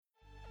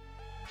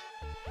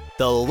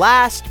The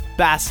Last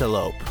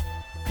Basilope,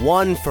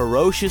 One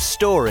Ferocious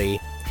Story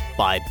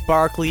by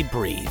Barclay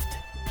Breathed.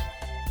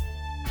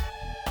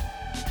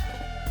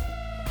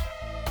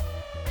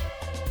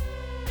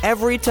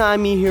 Every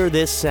time you hear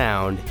this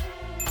sound,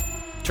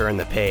 turn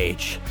the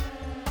page.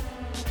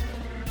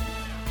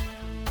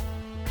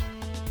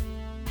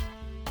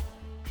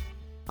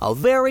 A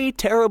very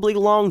terribly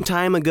long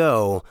time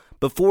ago,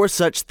 before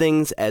such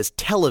things as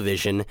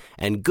television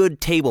and good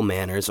table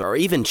manners or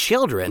even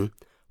children,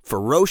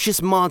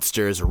 ferocious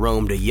monsters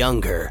roamed a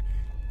younger,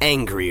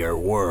 angrier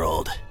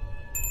world.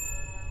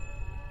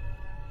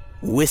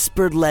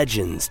 Whispered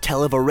legends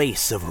tell of a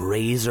race of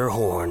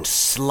razor-horned,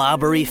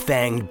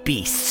 slobbery-fanged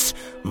beasts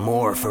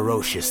more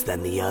ferocious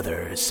than the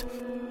others.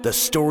 The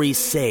stories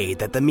say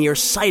that the mere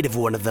sight of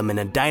one of them in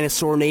a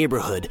dinosaur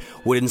neighborhood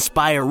would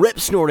inspire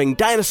rip-snorting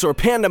dinosaur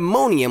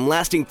pandemonium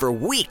lasting for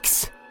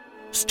weeks.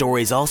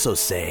 Stories also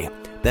say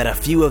that a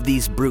few of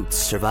these brutes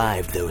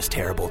survived those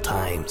terrible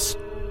times.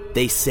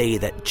 They say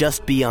that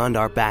just beyond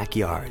our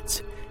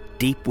backyards,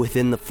 deep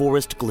within the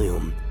forest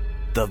gloom,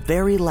 the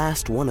very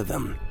last one of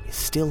them is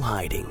still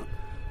hiding,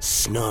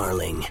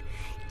 snarling,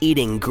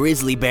 eating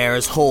grizzly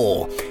bears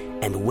whole,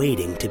 and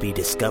waiting to be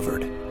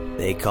discovered.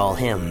 They call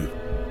him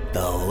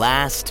the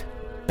Last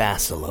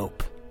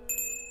Basilope.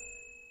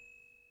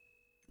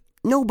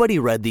 Nobody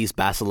read these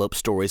Basilope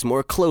stories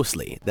more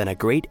closely than a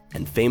great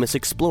and famous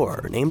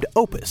explorer named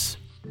Opus.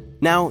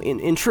 Now,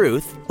 in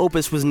truth,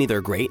 Opus was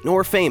neither great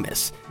nor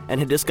famous, and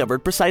had discovered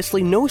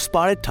precisely no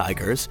spotted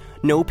tigers,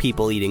 no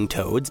people-eating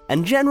toads,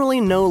 and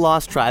generally no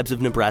lost tribes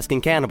of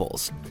Nebraskan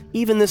cannibals.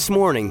 Even this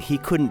morning, he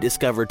couldn't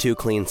discover 2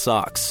 clean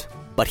socks.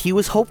 But he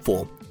was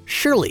hopeful.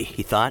 Surely,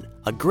 he thought,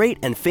 a great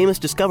and famous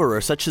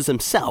discoverer such as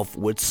himself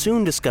would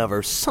soon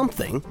discover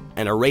something,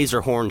 and a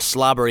razor-horned,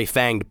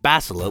 slobbery-fanged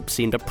basilope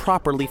seemed a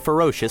properly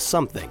ferocious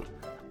something.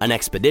 An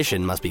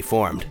expedition must be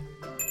formed.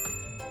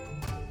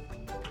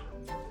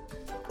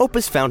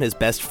 Opus found his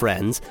best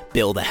friends,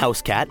 Bill the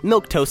house cat,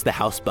 Milquetoast the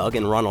house bug,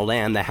 and Ronald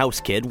Ann the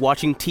house kid,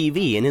 watching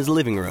TV in his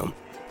living room.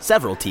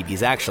 Several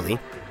TVs, actually.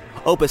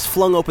 Opus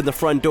flung open the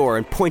front door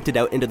and pointed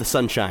out into the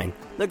sunshine.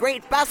 "The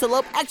Great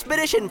Basilope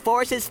Expedition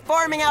Force is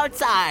forming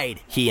outside,"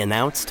 he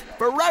announced.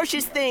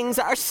 "Ferocious things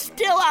are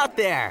still out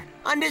there.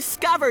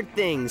 Undiscovered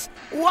things.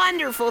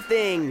 Wonderful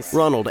things."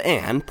 Ronald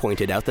Ann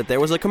pointed out that there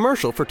was a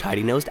commercial for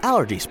Tidy-Nosed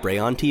allergy spray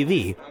on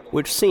TV,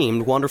 which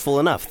seemed wonderful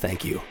enough,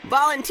 thank you.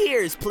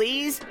 "Volunteers,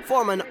 please.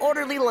 Form an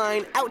orderly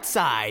line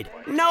outside.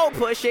 No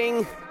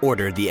pushing,"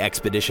 ordered the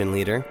expedition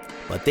leader.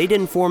 But they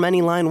didn't form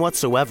any line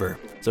whatsoever,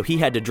 so he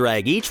had to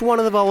drag each one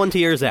of the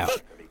volunteers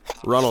out.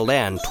 Ronald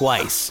Ann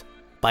twice.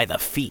 By the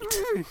feet.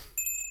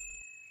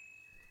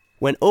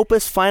 When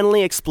Opus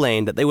finally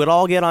explained that they would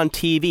all get on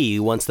TV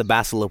once the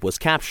Basilope was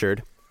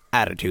captured,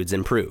 attitudes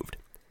improved.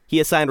 He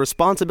assigned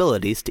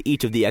responsibilities to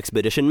each of the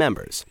expedition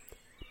members.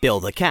 Bill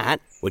the cat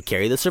would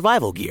carry the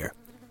survival gear.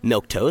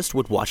 Milquetoast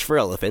would watch for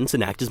elephants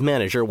and act as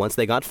manager once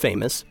they got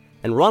famous,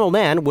 and Ronald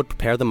Ann would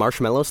prepare the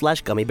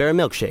marshmallow/gummy bear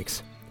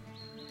milkshakes.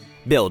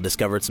 Bill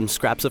discovered some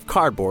scraps of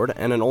cardboard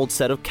and an old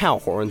set of cow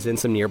horns in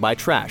some nearby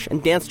trash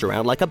and danced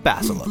around like a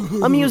basilope,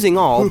 amusing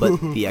all but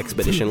the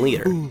expedition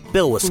leader.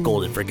 Bill was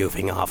scolded for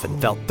goofing off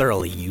and felt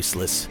thoroughly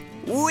useless.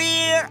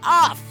 "We're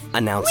off,"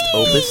 announced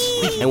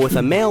Opus, and with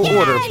a mail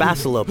order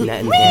basilope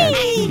net in hand,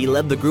 he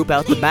led the group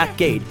out the back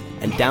gate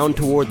and down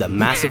toward the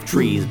massive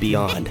trees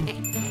beyond.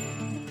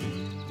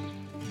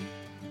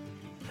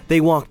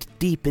 They walked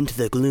deep into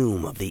the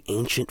gloom of the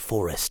ancient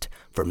forest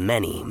for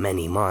many,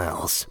 many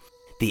miles.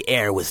 The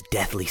air was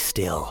deathly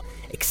still,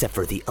 except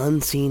for the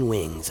unseen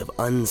wings of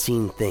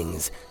unseen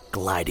things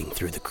gliding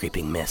through the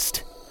creeping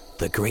mist.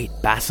 The great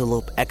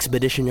Basilope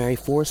Expeditionary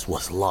Force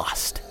was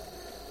lost.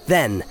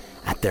 Then,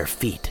 at their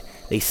feet,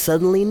 they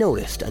suddenly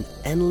noticed an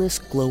endless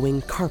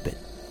glowing carpet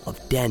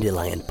of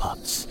dandelion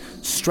puffs,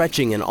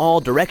 stretching in all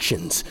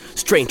directions.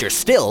 Stranger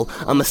still,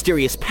 a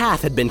mysterious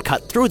path had been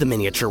cut through the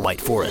miniature white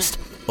forest.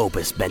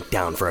 Opus bent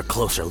down for a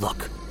closer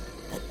look.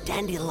 "The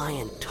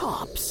dandelion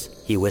tops,"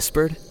 he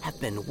whispered, "have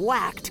been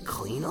whacked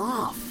clean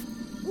off."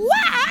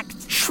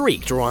 "Whacked?"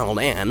 shrieked Ronald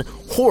Ann,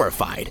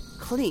 horrified.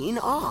 "Clean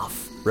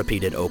off,"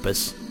 repeated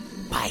Opus.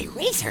 "By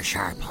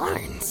razor-sharp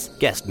horns,"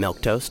 guessed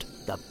Milquetoast.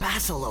 "The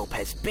Basilope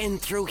has been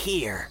through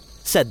here,"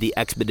 said the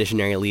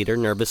expeditionary leader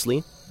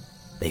nervously.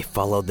 They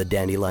followed the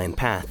dandelion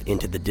path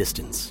into the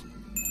distance.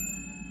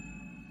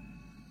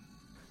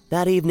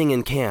 That evening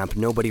in camp,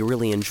 nobody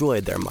really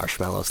enjoyed their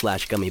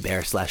marshmallow/gummy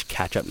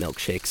bear/catch-up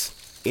milkshakes.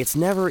 It's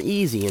never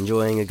easy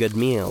enjoying a good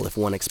meal if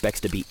one expects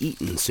to be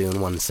eaten soon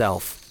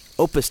oneself.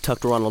 Opus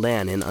tucked Ronald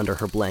Ann in under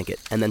her blanket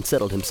and then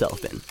settled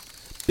himself in.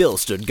 Bill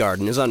stood guard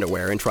in his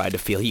underwear and tried to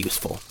feel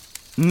useful.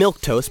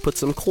 Milquetoast put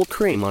some cold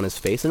cream on his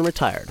face and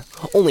retired,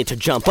 only to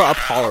jump up,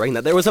 hollering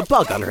that there was a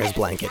bug under his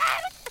blanket.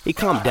 He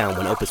calmed down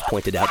when Opus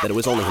pointed out that it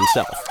was only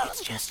himself.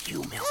 "It's just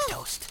you,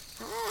 Milquetoast."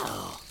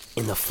 "Oh."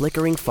 In the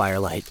flickering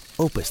firelight,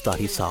 Opus thought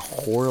he saw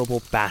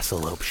horrible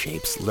basilope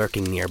shapes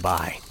lurking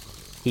nearby.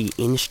 He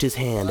inched his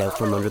hand out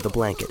from under the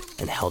blanket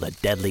and held a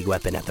deadly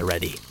weapon at the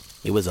ready.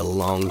 It was a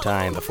long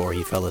time before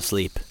he fell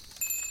asleep.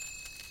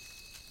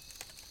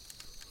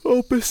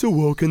 Opus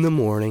awoke in the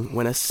morning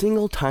when a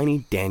single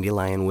tiny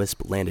dandelion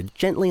wisp landed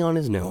gently on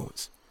his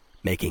nose,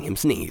 making him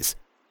sneeze.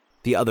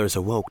 The others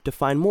awoke to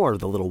find more of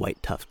the little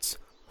white tufts,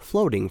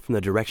 floating from the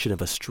direction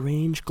of a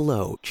strange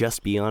glow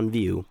just beyond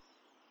view.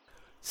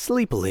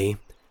 Sleepily,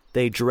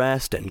 they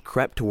dressed and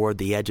crept toward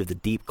the edge of the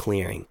deep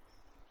clearing.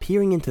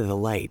 Peering into the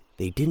light,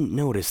 they didn't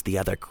notice the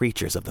other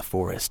creatures of the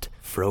forest,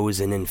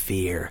 frozen in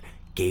fear,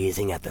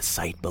 gazing at the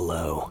sight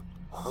below.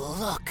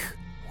 "Look,"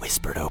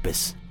 whispered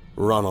Opus.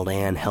 Ronald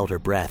Ann held her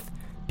breath.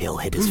 Bill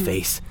hid his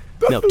face.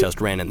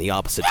 Milquetoast ran in the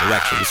opposite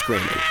direction,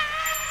 screaming.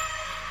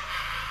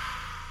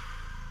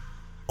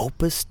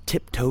 Opus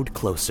tiptoed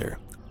closer.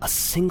 A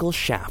single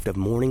shaft of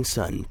morning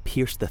sun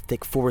pierced the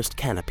thick forest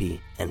canopy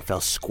and fell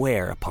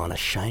square upon a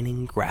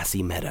shining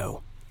grassy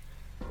meadow.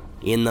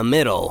 In the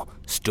middle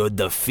stood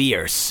the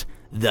fierce,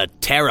 the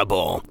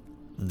terrible,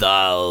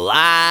 the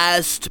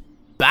last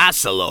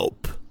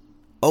Bassalope.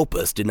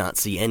 Opus did not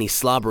see any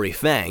slobbery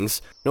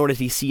fangs, nor did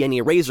he see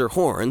any razor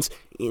horns.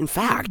 In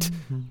fact,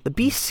 the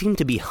beast seemed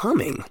to be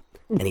humming,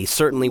 and he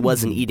certainly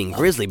wasn't eating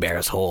grizzly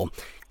bears whole.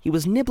 He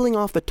was nibbling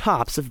off the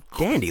tops of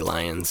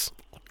dandelions.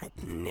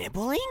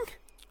 Nibbling?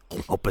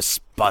 Opus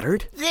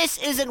sputtered. This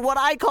isn't what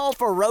I call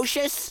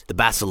ferocious. The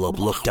Bassalope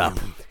looked up.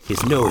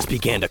 His nose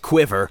began to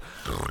quiver.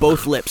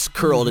 Both lips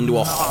curled into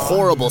a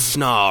horrible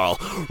snarl,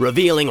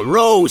 revealing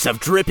rows of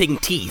dripping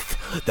teeth.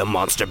 The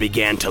monster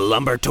began to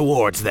lumber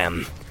towards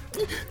them.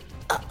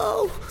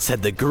 Uh-oh,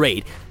 said the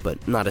great,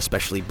 but not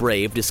especially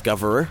brave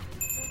discoverer.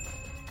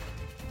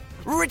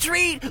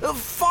 Retreat!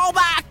 Fall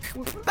back!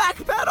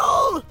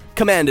 Backpedal!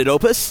 Commanded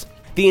Opus.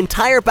 The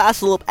entire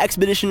Bassalope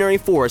Expeditionary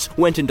Force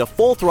went into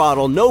full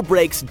throttle, no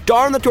brakes,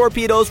 darn the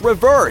torpedoes,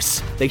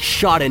 reverse! They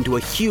shot into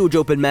a huge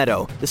open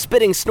meadow, the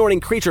spitting, snorting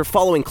creature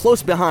following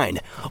close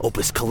behind.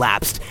 Opus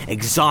collapsed,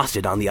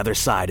 exhausted on the other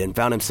side, and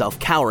found himself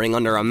cowering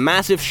under a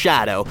massive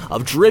shadow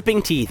of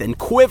dripping teeth and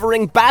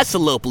quivering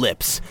Bassalope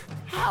lips.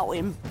 How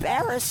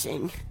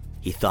embarrassing,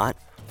 he thought,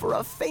 for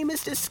a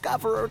famous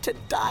discoverer to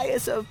die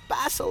as a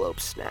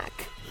Bassalope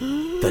snack.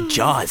 The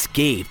jaws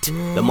gaped.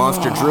 The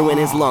monster drew in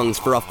his lungs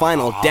for a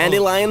final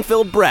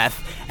dandelion-filled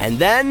breath, and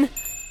then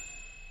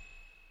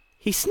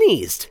he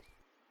sneezed.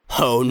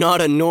 Oh,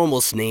 not a normal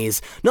sneeze,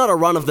 not a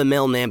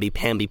run-of-the-mill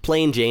namby-pamby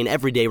plain Jane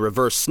everyday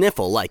reverse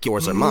sniffle like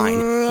yours or mine.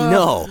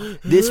 No,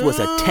 this was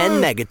a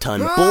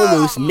 10-megaton bull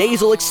moose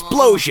nasal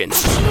explosion,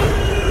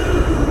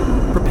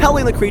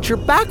 propelling the creature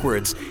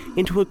backwards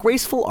into a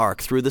graceful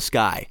arc through the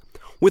sky.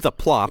 With a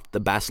plop,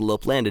 the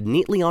Bassalope landed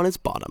neatly on his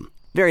bottom,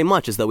 very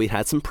much as though he'd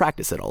had some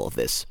practice at all of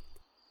this.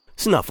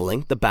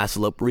 Snuffling, the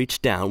Bassalope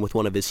reached down with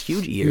one of his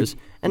huge ears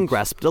and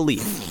grasped a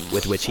leaf,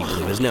 with which he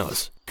blew his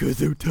nose.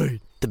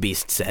 "Gesundheit," the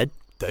beast said.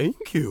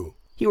 "Thank you,"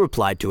 he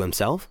replied to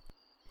himself.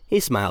 He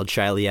smiled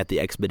shyly at the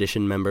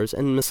expedition members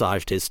and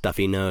massaged his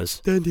stuffy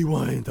nose.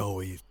 "Dandelions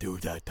always do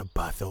that to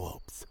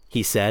Bassalopes,"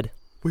 he said.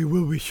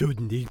 We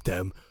shouldn't eat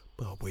them,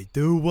 but we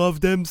do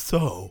love them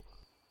so."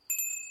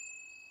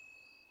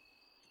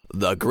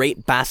 The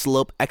great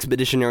Bassalope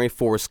Expeditionary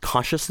Force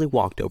cautiously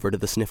walked over to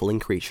the sniffling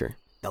creature.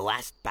 The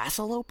last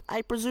Bassalope,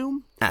 I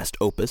presume? Asked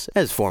Opus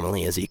as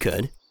formally as he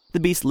could.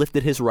 The beast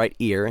lifted his right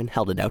ear and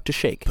held it out to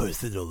shake.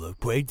 "Personal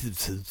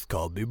acquaintances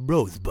call me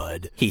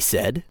Rosebud," he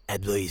said.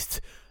 "At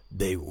least,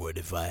 they would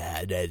if I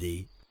had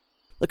any."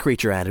 The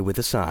creature added with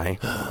a sigh.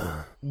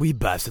 "We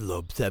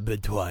Bassalopes have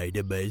been trying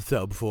to make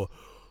some for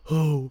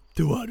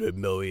 200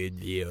 million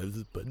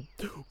years, but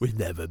we've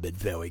never been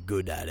very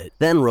good at it."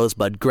 Then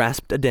Rosebud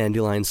grasped a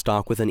dandelion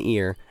stalk with an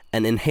ear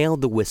and inhaled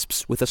the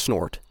wisps with a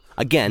snort.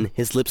 Again,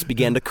 his lips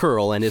began to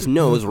curl and his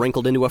nose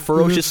wrinkled into a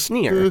ferocious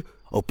sneer.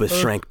 Opus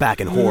shrank back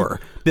in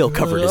horror. Bill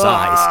covered his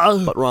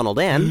eyes, but Ronald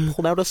Ann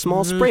pulled out a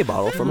small spray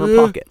bottle from her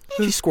pocket.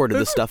 She squirted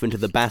the stuff into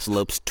the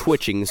Bassalope's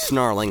twitching,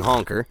 snarling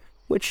honker,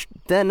 which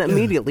then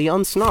immediately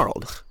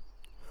unsnarled.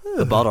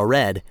 The bottle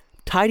read,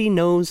 "Tidy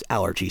Nose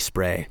Allergy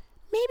Spray."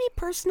 Maybe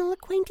personal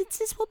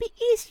acquaintances will be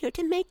easier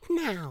to make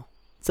now,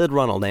 said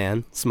Ronald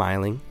Ann,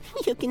 smiling.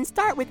 You can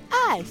start with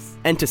us.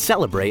 And to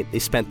celebrate, they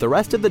spent the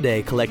rest of the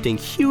day collecting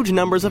huge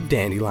numbers of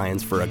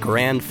dandelions for a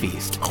grand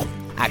feast.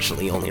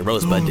 Actually, only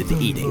Rosebud did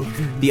the eating.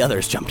 The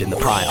others jumped in the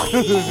pile.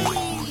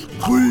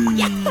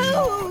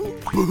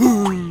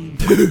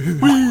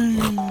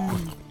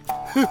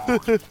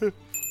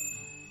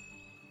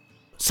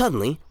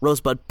 Suddenly,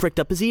 Rosebud pricked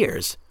up his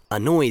ears. A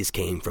noise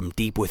came from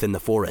deep within the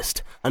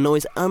forest, a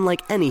noise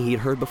unlike any he'd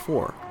heard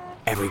before.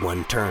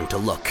 Everyone turned to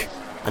look.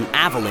 An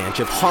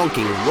avalanche of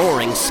honking,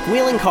 roaring,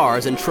 squealing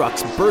cars and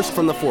trucks burst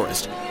from the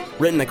forest.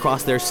 Written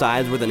across their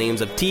sides were the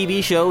names of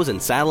TV shows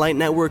and satellite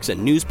networks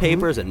and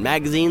newspapers and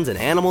magazines and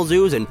animal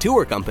zoos and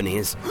tour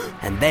companies.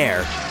 And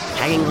there,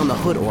 hanging on the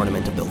hood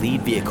ornament of the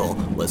lead vehicle,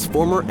 was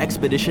former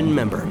expedition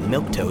member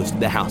Milquetoast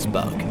the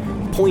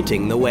Housebug,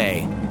 pointing the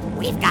way.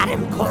 "We've got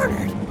him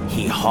cornered,"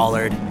 he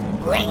hollered.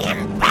 "Bring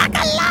him back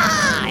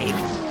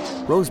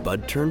alive!"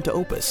 Rosebud turned to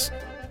Opus.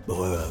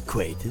 "More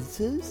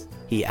acquaintances?"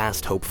 he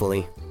asked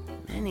hopefully.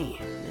 Many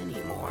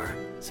more,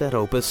 said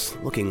Opus,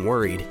 looking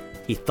worried.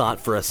 He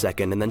thought for a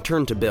second and then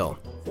turned to Bill.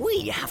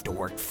 We have to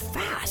work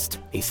fast,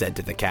 he said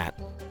to the cat.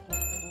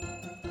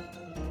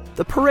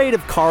 The parade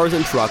of cars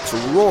and trucks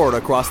roared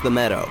across the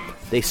meadow.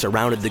 They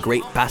surrounded the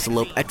great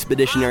Basilope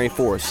Expeditionary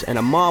Force, and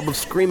a mob of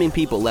screaming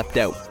people leapt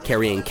out,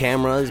 carrying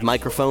cameras,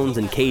 microphones,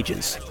 and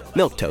cages.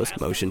 Milquetoast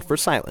motioned for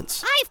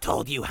silence. I've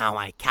told you how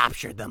I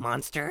captured the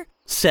monster,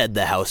 said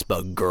the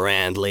housebug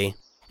grandly.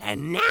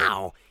 and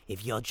now,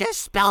 if you'll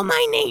just spell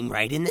my name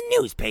right in the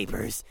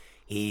newspapers,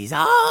 he's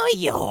all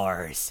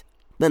yours.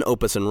 Then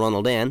Opus and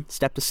Ronald Ann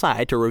stepped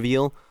aside to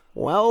reveal,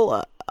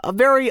 a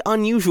very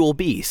unusual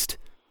beast.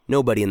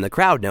 Nobody in the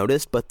crowd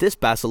noticed, but this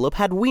Basilope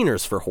had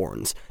wieners for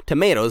horns,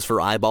 tomatoes for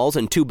eyeballs,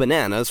 and 2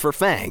 bananas for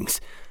fangs.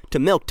 To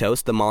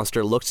Milquetoast, the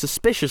monster looked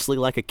suspiciously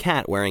like a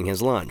cat wearing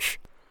his lunch.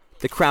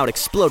 The crowd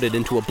exploded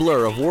into a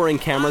blur of whirring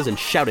cameras and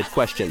shouted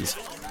questions.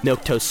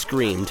 Milquetoast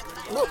screamed,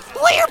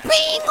 We're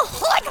being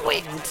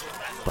hoodwinked!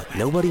 but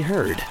nobody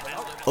heard.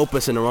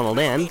 Opus and Ronald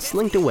Ann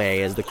slinked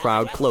away as the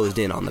crowd closed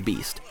in on the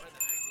beast.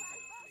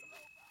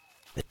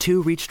 The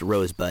two reached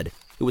Rosebud,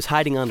 who was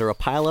hiding under a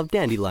pile of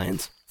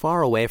dandelions,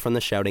 far away from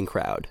the shouting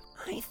crowd.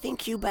 I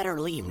think you better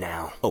leave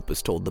now.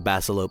 Opus told the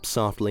Basilope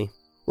softly.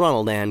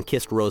 Ronald Ann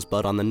kissed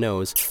Rosebud on the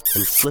nose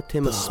and slipped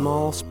him a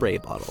small spray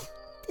bottle.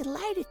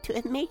 Delighted to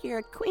have made your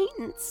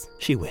acquaintance,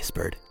 She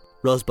whispered.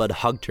 Rosebud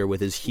hugged her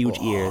with his huge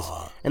ears,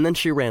 and then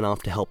she ran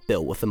off to help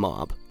Bill with the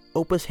mob.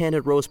 Opus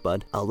handed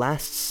Rosebud a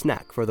last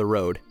snack for the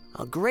road.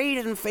 A great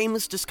and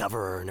famous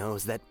discoverer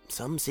knows that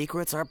some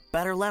secrets are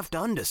better left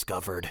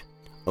undiscovered.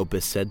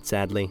 Opus said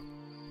sadly.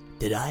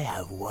 Did I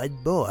have one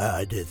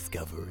more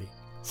discovery?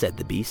 Said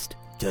the beast.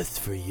 Just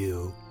for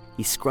you.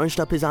 He scrunched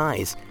up his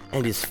eyes,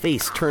 and his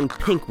face turned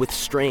pink with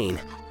strain.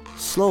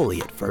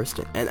 Slowly at first,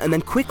 and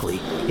then quickly,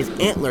 his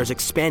antlers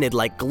expanded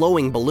like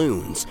glowing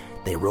balloons.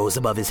 They rose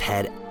above his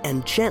head,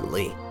 and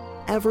gently,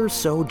 ever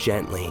so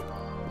gently,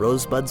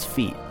 Rosebud's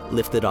feet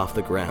lifted off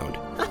the ground.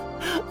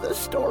 The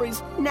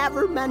stories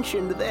never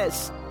mentioned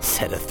this,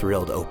 said a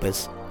thrilled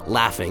Opus,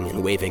 laughing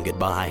and waving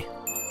goodbye.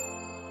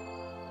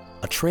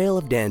 A trail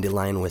of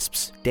dandelion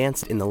wisps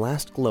danced in the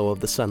last glow of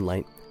the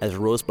sunlight as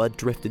Rosebud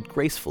drifted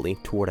gracefully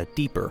toward a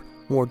deeper,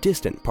 more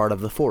distant part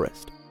of the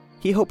forest.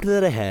 He hoped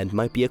that ahead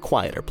might be a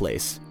quieter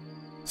place,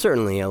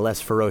 certainly a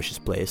less ferocious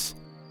place.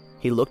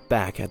 He looked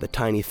back at the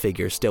tiny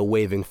figure still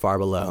waving far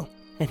below,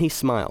 and he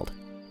smiled.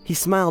 He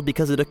smiled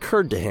because it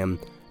occurred to him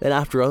that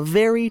after a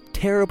very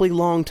terribly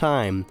long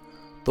time,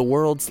 the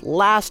world's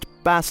last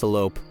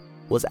Basilope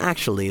was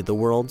actually the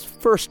world's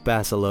first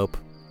Basilope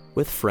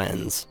with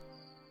friends.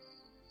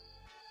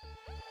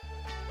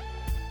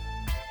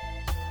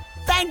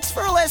 Thanks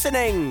for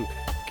listening.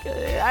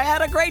 I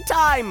had a great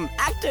time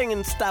acting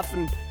and stuff,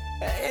 and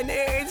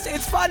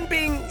it's fun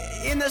being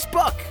in this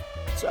book.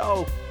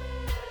 So,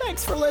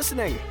 thanks for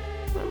listening.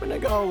 I'm gonna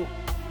go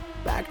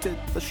back to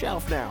the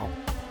shelf now.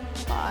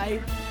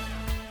 Bye.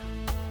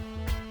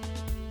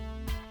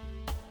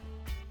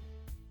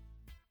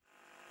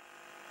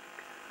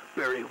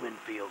 Barry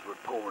Winfield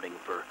reporting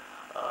for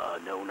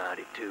No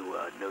 92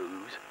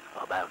 News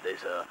about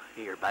this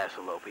here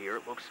Basilope here.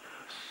 It looks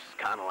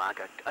kind of like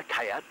a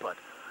cat, but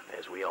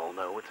as we all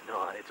know, it's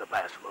not. It's a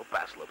Basilope.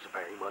 Basilopes are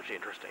very much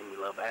interesting. We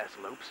love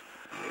Basilopes.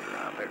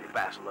 They're very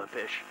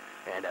Basilope-ish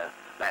and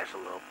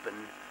Basilope, and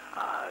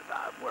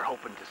we're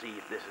hoping to see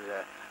if this is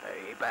a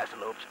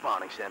Basilope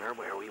spawning center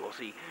where we will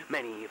see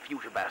many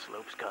future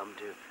Basilopes come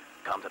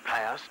to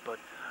pass, but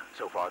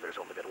so far there's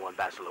only been one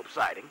Basilope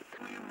sighting.